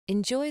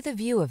Enjoy the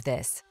view of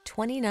this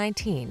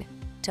 2019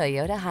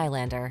 Toyota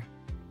Highlander.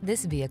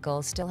 This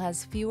vehicle still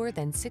has fewer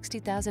than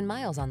 60,000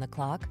 miles on the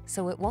clock,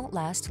 so it won't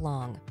last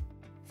long.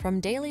 From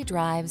daily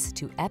drives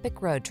to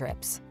epic road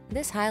trips,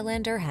 this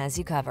Highlander has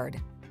you covered.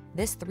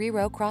 This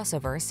 3-row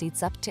crossover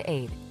seats up to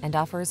 8 and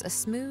offers a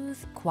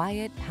smooth,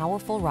 quiet,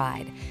 powerful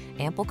ride,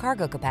 ample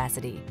cargo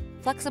capacity,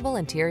 flexible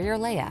interior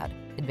layout,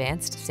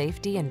 advanced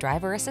safety and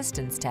driver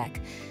assistance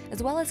tech,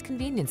 as well as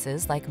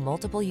conveniences like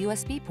multiple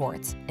USB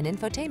ports, an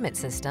infotainment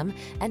system,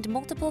 and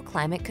multiple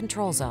climate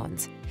control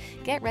zones.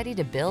 Get ready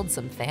to build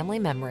some family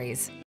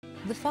memories.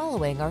 The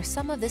following are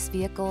some of this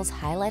vehicle's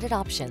highlighted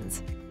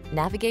options: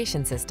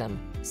 navigation system,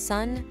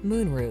 sun,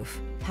 moonroof,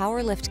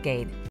 power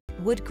liftgate,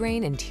 wood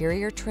grain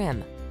interior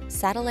trim,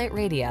 satellite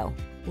radio,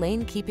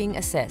 lane keeping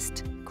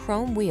assist,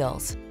 chrome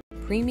wheels,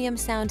 premium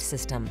sound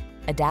system,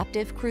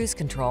 adaptive cruise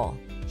control,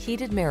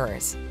 heated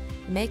mirrors.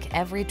 Make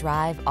every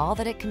drive all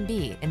that it can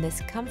be in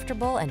this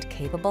comfortable and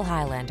capable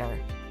Highlander.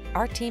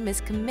 Our team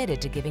is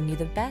committed to giving you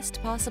the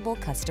best possible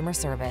customer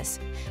service.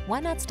 Why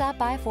not stop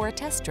by for a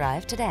test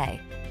drive today?